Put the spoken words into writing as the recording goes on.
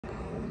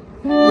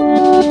What's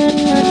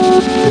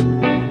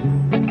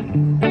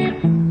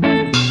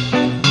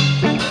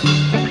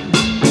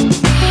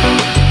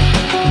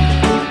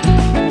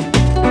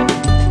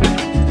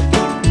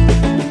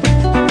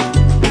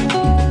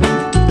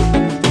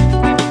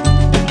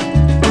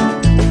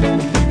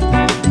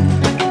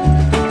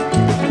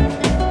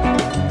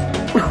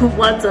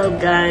up,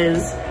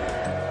 guys?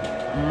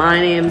 My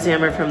name's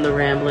Amber from the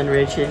Ramblin'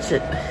 Richards.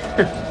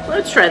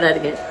 Let's try that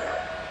again.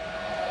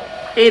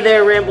 Hey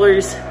there,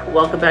 Ramblers.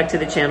 Welcome back to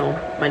the channel.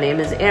 My name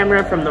is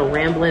Amber from the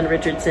Ramblin'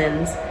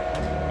 Richardsons,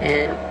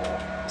 and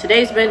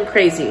today's been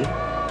crazy.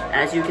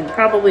 As you can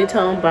probably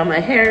tell by my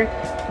hair,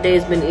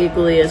 today's been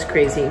equally as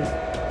crazy.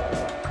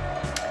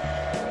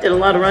 Did a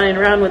lot of running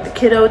around with the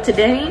kiddo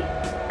today.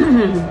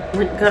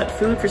 Went and got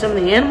food for some of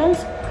the animals.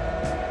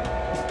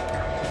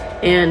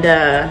 And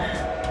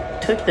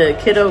took the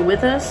kiddo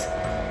with us,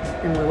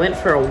 and we went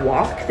for a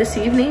walk this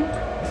evening.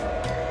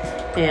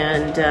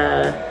 And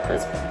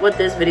that's what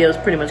this video is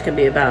pretty much gonna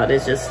be about,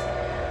 is just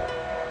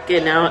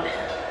getting out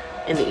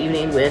in the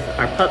evening with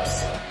our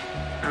pups.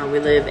 We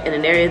live in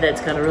an area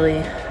that's got a really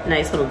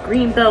nice little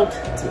green belt,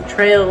 some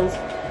trails,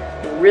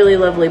 really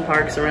lovely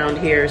parks around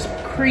here, some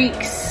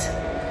creeks.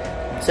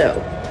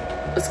 So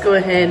let's go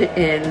ahead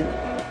and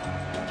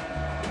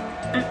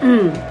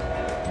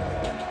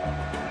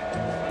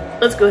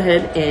let's go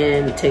ahead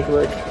and take a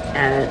look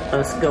at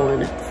us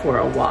going for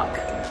a walk.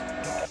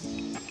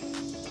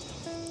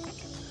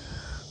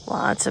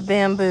 Lots of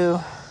bamboo.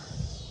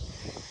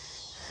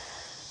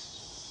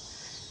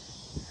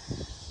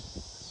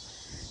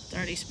 It's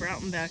already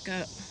sprouting back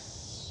up.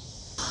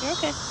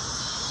 Okay.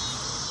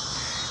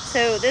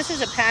 So this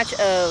is a patch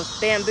of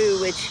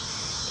bamboo which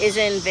is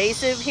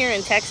invasive here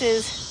in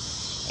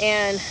Texas,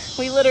 and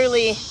we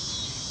literally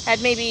had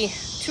maybe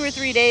 2 or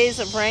 3 days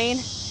of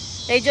rain.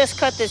 They just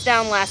cut this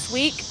down last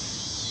week,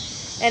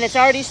 and it's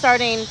already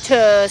starting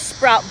to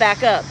sprout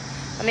back up.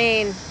 I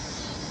mean,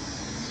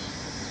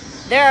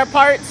 there are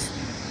parts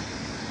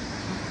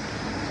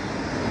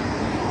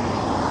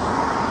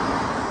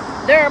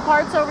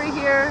over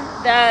here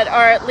that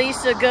are at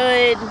least a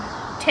good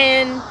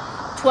 10,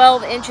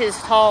 12 inches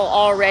tall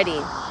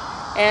already.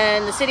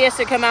 And the city has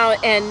to come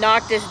out and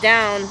knock this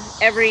down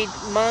every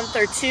month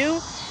or two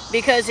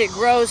because it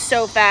grows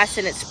so fast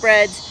and it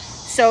spreads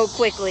so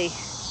quickly.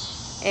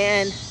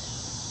 And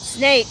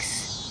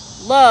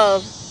snakes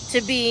love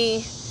to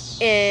be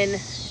in,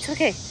 it's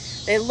okay,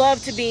 they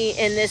love to be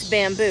in this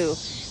bamboo.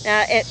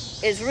 Now, it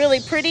is really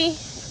pretty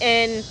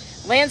in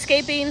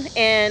landscaping,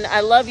 and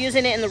I love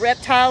using it in the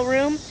reptile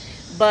room,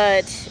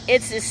 but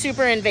it's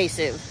super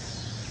invasive.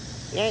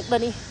 You ain't,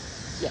 buddy?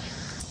 Yeah.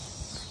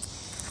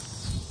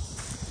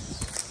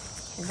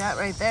 And that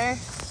right there,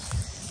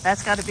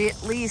 that's got to be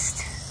at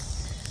least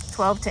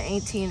 12 to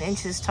 18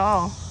 inches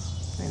tall.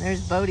 And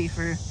there's Bodie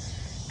for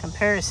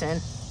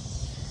comparison.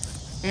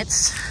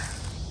 It's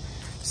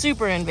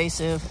super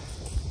invasive.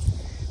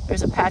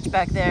 There's a patch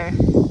back there,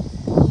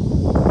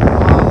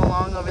 all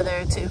along over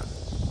there too.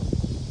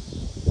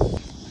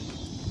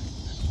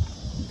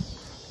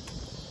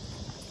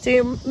 So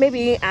you're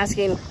maybe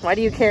asking, why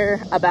do you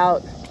care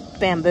about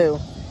bamboo?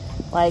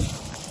 Like,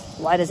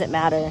 why does it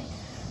matter?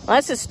 Well,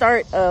 that's the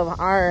start of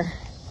our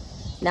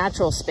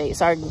natural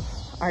space, our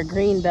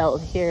green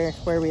belt here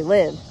where we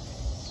live.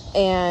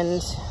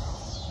 And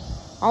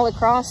all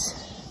across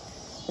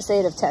the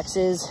state of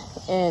Texas,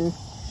 in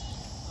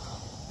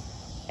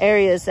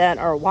areas that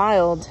are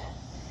wild,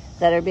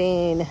 that are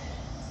being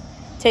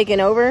taken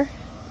over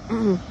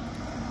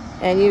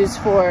and used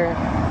for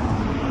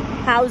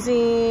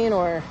housing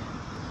or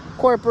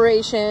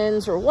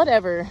corporations or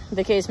whatever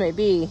the case may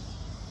be,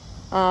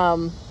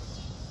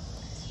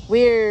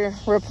 we're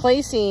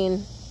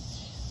replacing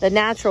the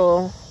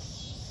natural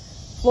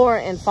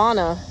flora and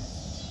fauna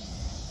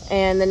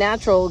and the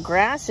natural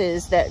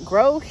grasses that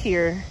grow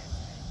here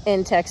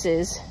in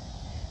Texas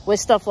with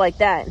stuff like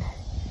that.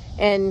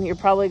 And you're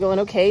probably going,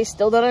 okay,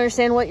 still don't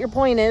understand what your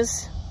point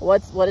is.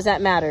 What does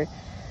that matter?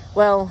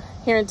 Well,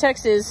 here in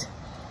Texas,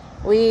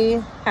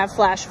 we have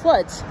flash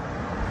floods,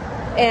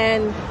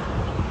 and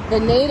the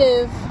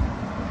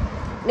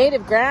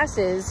native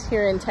grasses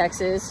here in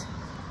Texas,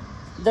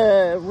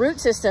 the root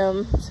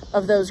systems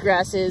of those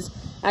grasses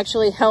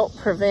actually help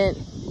prevent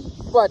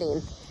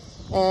flooding.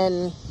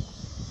 And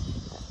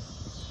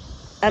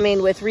I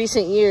mean, with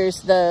recent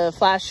years, the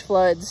flash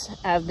floods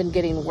have been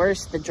getting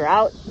worse. The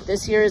drought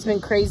this year has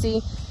been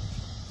crazy.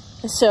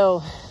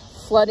 So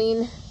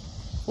flooding,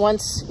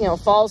 once, you know,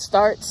 fall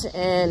starts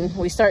and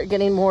we start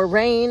getting more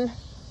rain,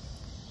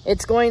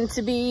 it's going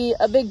to be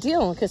a big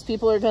deal because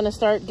people are going to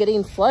start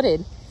getting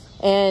flooded.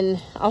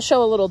 And I'll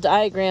show a little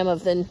diagram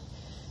of the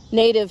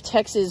native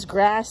Texas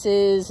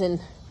grasses and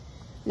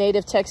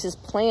native Texas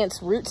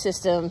plants root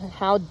system,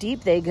 how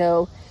deep they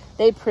go.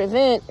 They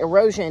prevent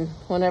erosion.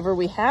 Whenever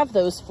we have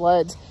those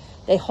floods,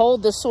 they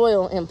hold the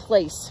soil in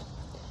place.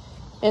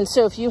 And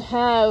so if you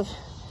have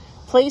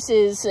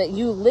places that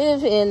you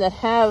live in that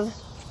have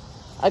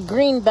a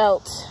green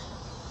belt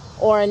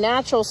or a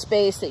natural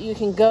space that you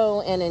can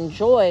go and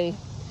enjoy,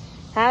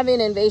 having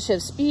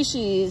invasive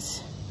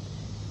species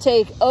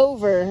take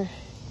over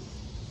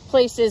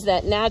places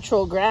that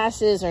natural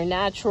grasses or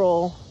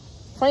natural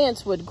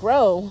plants would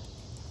grow,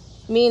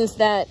 means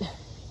that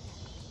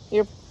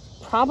you're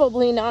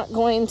probably not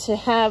going to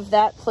have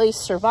that place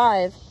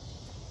survive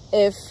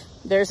if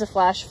there's a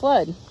flash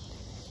flood.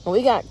 And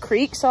we got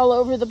creeks all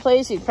over the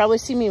place. You'd probably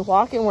see me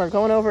walking. We're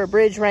going over a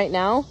bridge right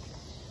now.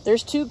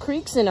 There's 2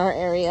 creeks in our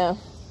area.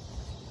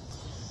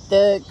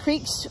 The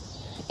creeks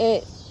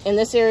in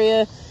this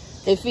area,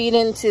 they feed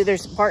into,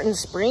 there's Barton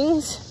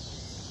Springs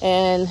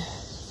and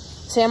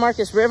San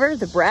Marcos River,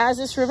 the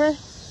Brazos River.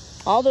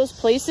 All those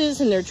places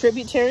and their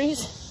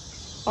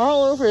tributaries are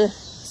all over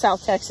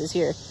South Texas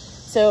here.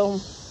 So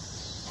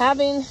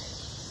having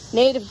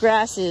native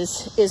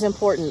grasses is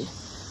important.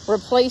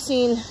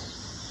 Replacing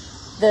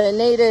the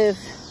native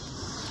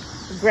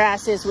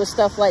grasses with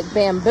stuff like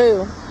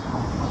bamboo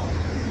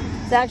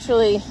is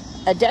actually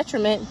a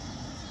detriment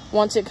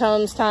once it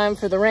comes time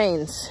for the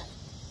rains.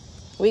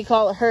 We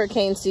call it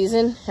hurricane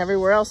season.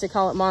 Everywhere else they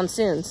call it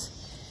monsoons.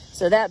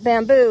 So that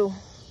bamboo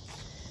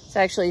is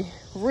actually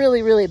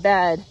really, really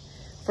bad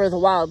for the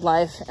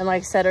wildlife. And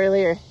like I said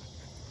earlier,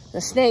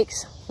 the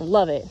snakes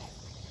love it.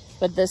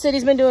 But the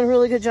city's been doing a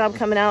really good job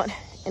coming out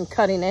and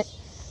cutting it.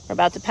 We're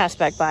about to pass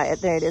back by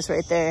it. There it is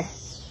right there.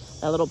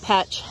 That little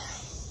patch,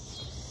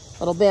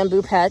 little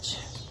bamboo patch.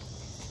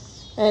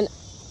 And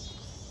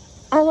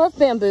I love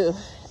bamboo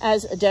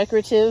as a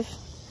decorative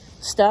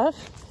stuff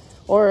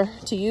or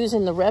to use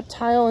in the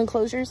reptile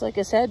enclosures, like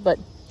I said, but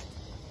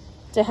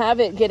to have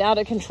it get out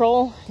of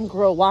control and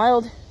grow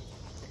wild,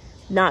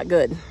 not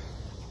good.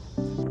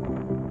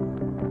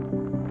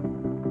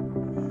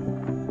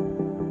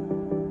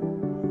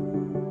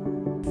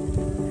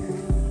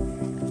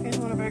 Here's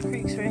one of our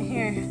creeks right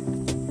here.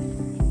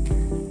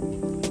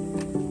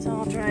 It's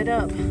all dried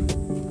up.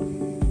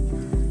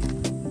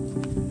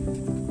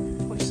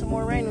 Wish some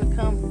more rain would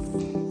come.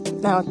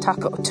 Now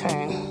taco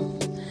turn.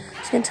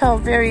 As you can tell,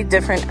 very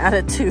different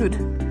attitude.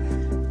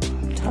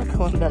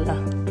 Taco and Bella.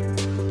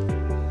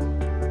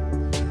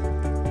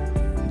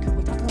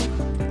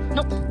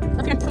 Nope,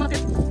 up here, come up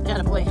here.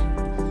 Atta boy.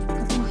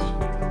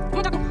 Come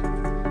on, Taco.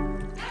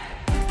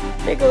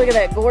 Take a look at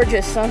that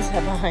gorgeous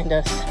sunset behind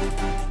us.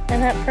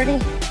 Isn't that pretty?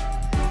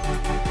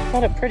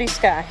 What a pretty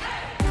sky.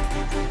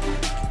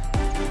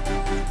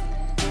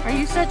 Are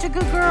you such a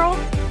good girl?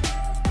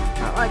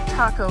 Not like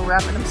Taco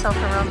wrapping himself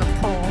around the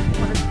pole.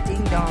 What a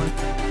ding dong.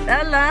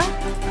 Bella,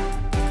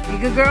 you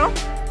good girl?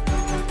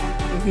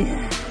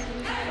 Yeah.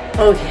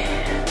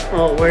 Okay,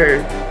 well,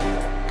 we're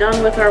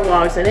done with our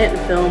walks. I didn't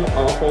film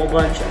a whole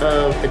bunch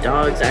of the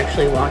dogs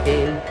actually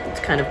walking. It's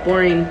kind of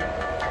boring.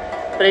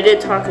 But I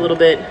did talk a little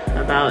bit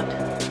about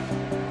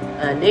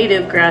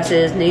native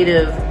grasses,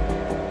 native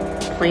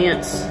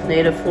plants,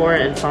 native flora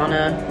and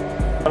fauna.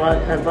 A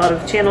lot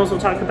of channels will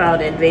talk about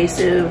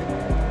invasive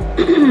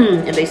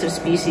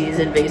species,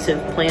 invasive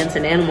plants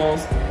and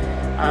animals,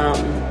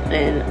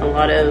 and a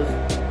lot of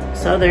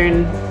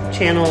southern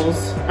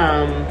channels,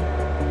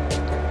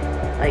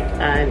 like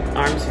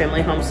Arms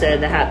Family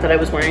Homestead, the hat that I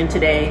was wearing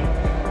today.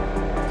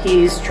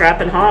 He's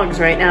trapping hogs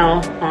right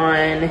now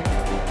on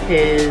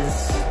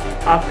his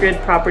off-grid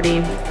property,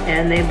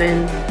 and they've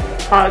been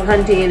hog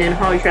hunting and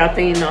hog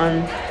trapping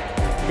on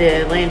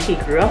the land he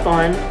grew up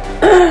on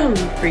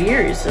for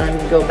years.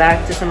 Go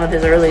back to some of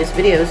his earliest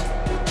videos.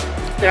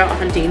 They're out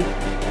hunting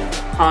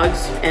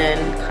hogs and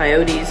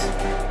coyotes,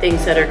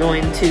 things that are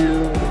going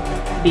to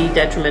be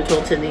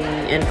detrimental to the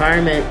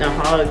environment. The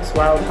hogs,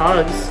 wild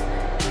hogs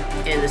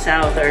in the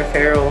south are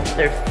feral.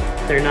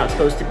 They're not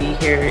supposed to be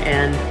here,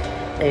 and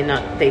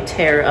they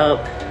tear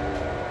up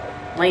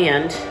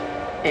land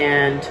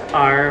and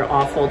are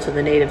awful to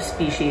the native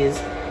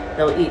species.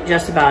 They'll eat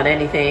just about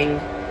anything.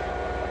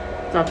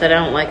 It's not that I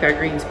don't like our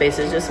green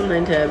spaces, just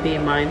something to be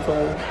mindful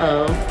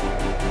of.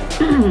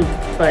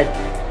 But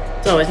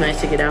it's always nice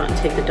to get out and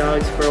take the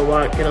dogs for a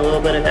walk, get a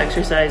little bit of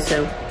exercise.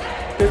 So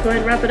we'll go ahead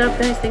and wrap it up,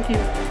 guys. Thank you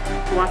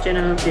for watching.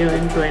 I hope you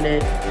enjoyed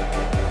it.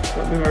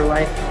 Remember,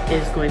 life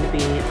is going to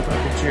be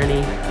about the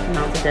journey,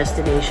 not the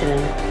destination.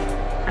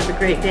 Have a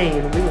great day,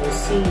 and we will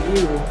see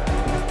you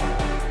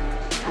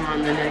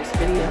on the next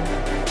video.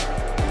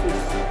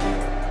 Peace.